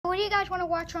do you guys want to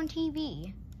watch on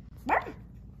TV? I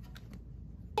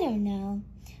don't know.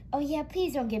 Oh yeah,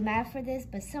 please don't get mad for this,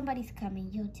 but somebody's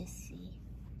coming. You'll just see.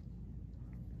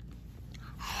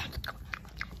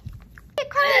 It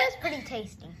kind of is pretty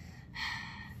tasty.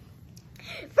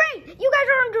 Frank, you guys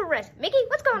are under arrest. Mickey,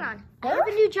 what's going on? I have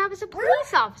a new job as a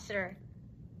police officer.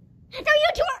 Now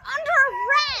you two are under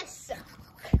arrest.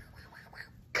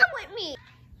 Come with me.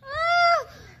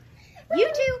 You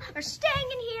two are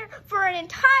staying in here for an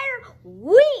entire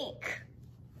week.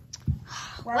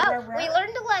 Well, we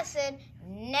learned a lesson.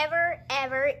 Never,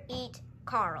 ever eat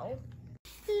Carl.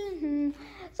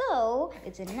 So,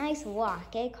 it's a nice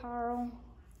walk, eh, Carl?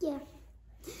 Yeah.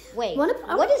 Wait,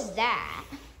 what is that?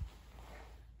 I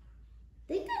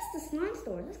think that's the slime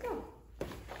store. Let's go.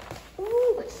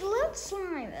 Ooh, slug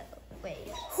slime. Wait,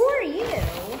 who are you?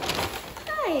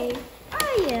 Hi,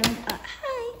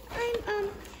 I'm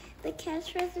the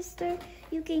cash register.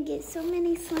 You can get so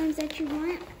many slimes that you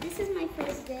want. This is my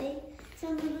first day, so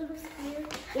I'm a little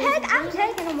scared. Heck, I'm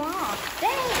taking them all.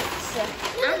 Thanks.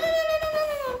 No.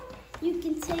 You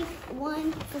can take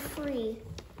one for free.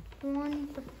 One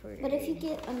for free. But if you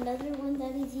get another one,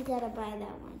 that means you gotta buy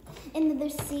that one. And then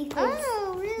there's sequins.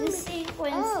 Oh, really? There's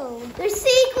sequins. Oh. There's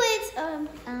sequins.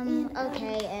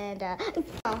 Okay, and,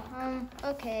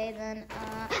 okay, then,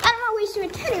 I don't want to waste your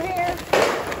teddy bear.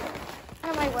 Out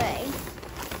of my way.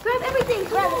 Grab everything.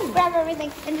 Grab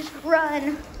everything and just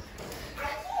run.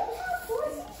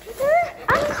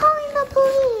 I'm calling the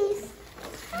police.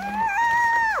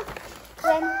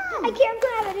 I can't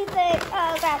grab anything.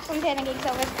 Oh, crap, I'm panicking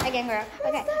so much. I can't grab.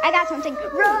 Okay, I got something.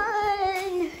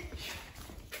 Run!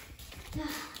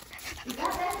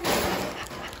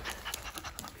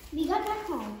 We got back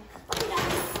home. Oh, that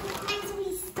was so nice. We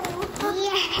stole.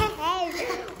 Yes,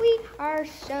 we are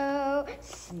so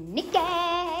sneaky.